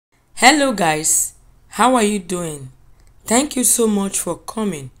Hello guys, how are you doing? Thank you so much for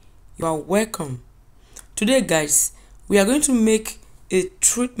coming. You are welcome. Today guys, we are going to make a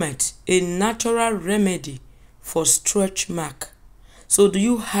treatment, a natural remedy for stretch mark. So do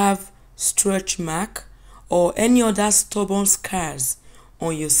you have stretch mark or any other stubborn scars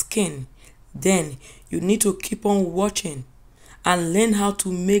on your skin? Then you need to keep on watching and learn how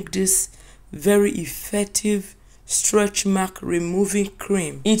to make this very effective stretch mark removing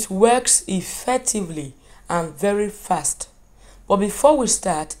cream. It works effectively and very fast. But before we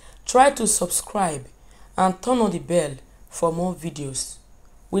start, try to subscribe and turn on the bell for more videos.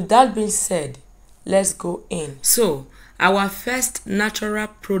 With that being said, let's go in. So our first natural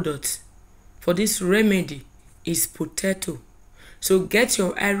product for this remedy is potato. So get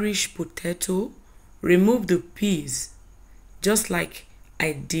your Irish potato, remove the peas just like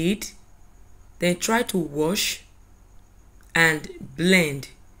I did, then try to wash and blend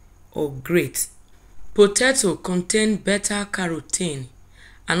or grate. Potato contain beta-carotene,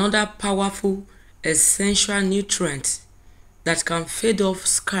 another powerful essential nutrient that can fade off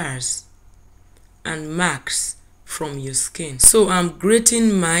scars and marks from your skin. So I'm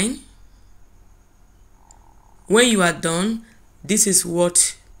grating mine. When you are done, this is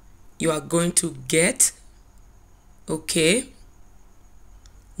what you are going to get. Okay,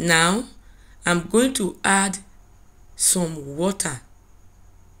 now I'm going to add some water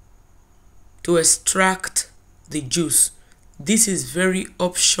to extract the juice. This is very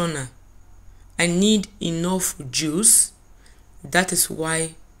optional. I need enough juice. That is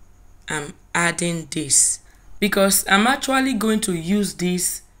why I'm adding this, because I'm actually going to use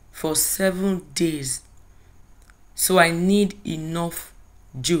this for 7 days. So I need enough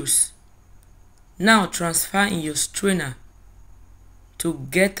juice. Now transfer in your strainer to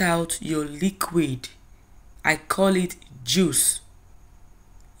get out your liquid. I call it juice.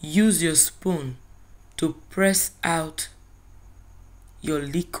 Use your spoon to press out your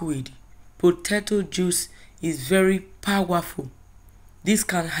liquid. Potato juice is very powerful. This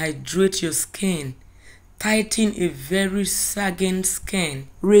can hydrate your skin, tighten a very sagging skin,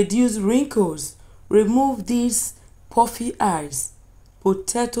 reduce wrinkles, remove these puffy eyes.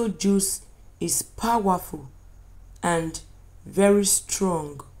 Potato juice is powerful and very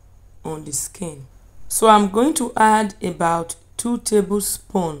strong on the skin. So I'm going to add about 2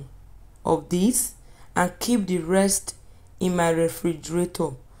 tablespoons of this and keep the rest in my refrigerator.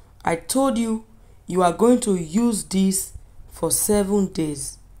 I told you you are going to use this for 7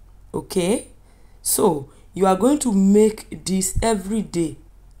 days. Okay, so you are going to make this every day.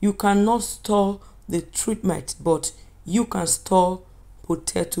 You cannot store the treatment, but you can store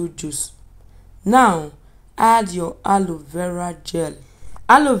potato juice. Now add your aloe vera gel.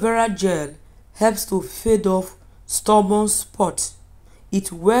 Aloe vera gel helps to fade off stubborn spots.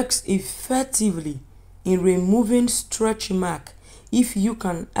 It works effectively in removing stretch mark if you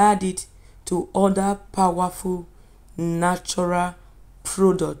can add it to other powerful natural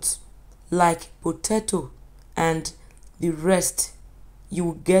products like potato, and the rest you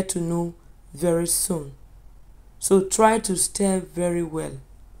will get to know very soon. So try to stir very well.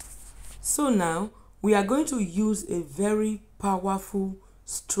 So now we are going to use a very powerful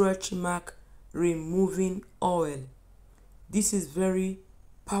stretch mark removing oil. This is very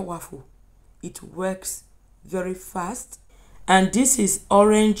powerful. It works very fast, and this is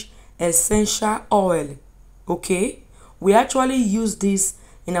orange essential oil. Okay, we actually use this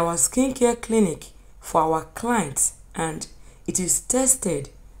in our skincare clinic for our clients, and it is tested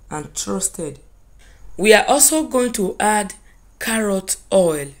and trusted. We are also going to add carrot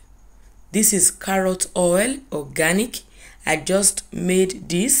oil. This is carrot oil, organic. I just made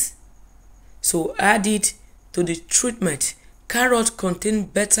this. So add it to the treatment. Carrot contain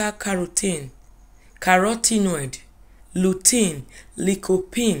beta-carotene, carotenoid, lutein,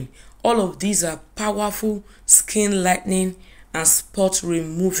 lycopene. All of these are powerful skin lightening and spot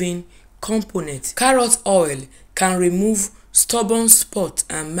removing components. Carrot oil can remove stubborn spots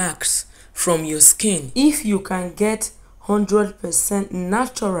and marks from your skin if you can get 100%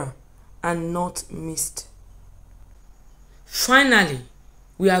 natural and not mist. Finally,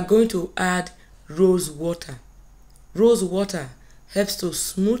 we are going to add rose water. Rose water helps to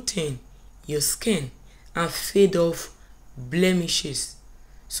smoothen your skin and fade off blemishes.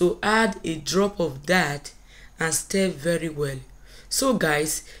 So add a drop of that and stir very well. So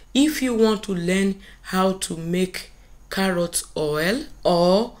guys, if you want to learn how to make carrot oil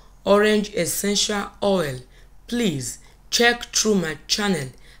or orange essential oil, please check through my channel.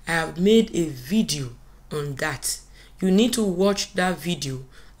 I have made a video on that. You need to watch that video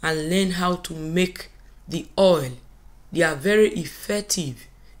and learn how to make the oil. They are very effective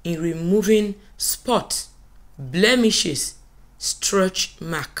in removing spots, blemishes, stretch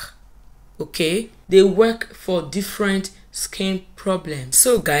mark. Okay, they work for different skin problems.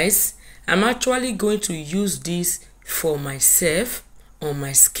 So guys, I'm actually going to use this for myself on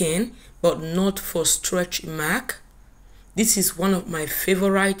my skin, but not for stretch mark. This is one of my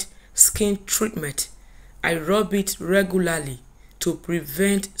favorite skin treatment. I rub it regularly to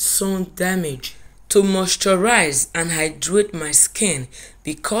prevent sun damage, to moisturize and hydrate my skin,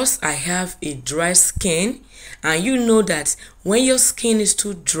 because I have a dry skin, and you know that when your skin is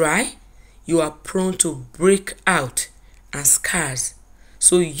too dry, you are prone to break out and scars.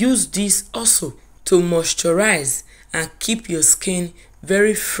 So use this also to moisturize and keep your skin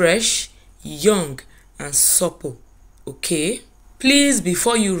very fresh, young and supple. Okay, please,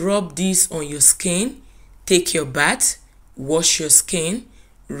 before you rub this on your skin, take your bath, wash your skin,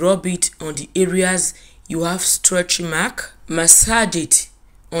 rub it on the areas you have stretch mark, massage it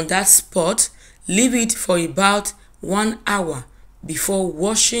on that spot, leave it for about 1 hour before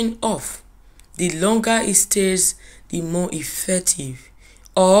washing off. The longer it stays, the more effective.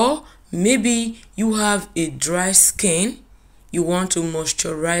 Or maybe you have a dry skin, you want to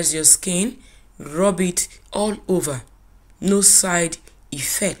moisturize your skin, rub it all over. No side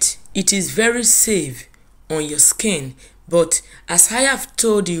effect. It is very safe on your skin, but as I have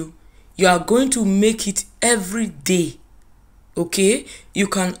told you, you are going to make it every day. Okay, you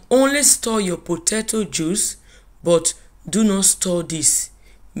can only store your potato juice, but do not store this.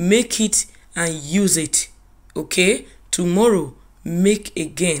 Make it and use it. Okay, tomorrow make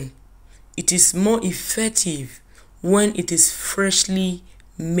again. It is more effective when it is freshly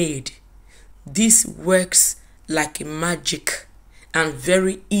made. This works like a magic and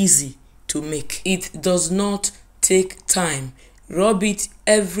very easy to make. It does not take time. Rub it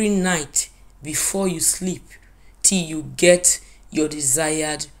every night before you sleep till you get your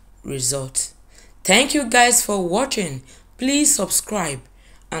desired result. Thank you guys for watching. Please subscribe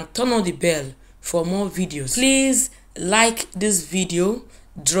and turn on the bell for more videos. Please like this video,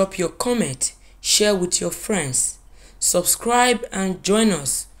 drop your comment, share with your friends, subscribe and join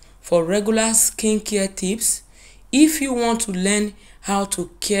us for regular skincare tips. If you want to learn how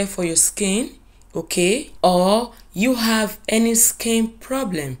to care for your skin, okay, or you have any skin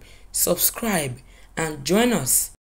problem, subscribe and join us.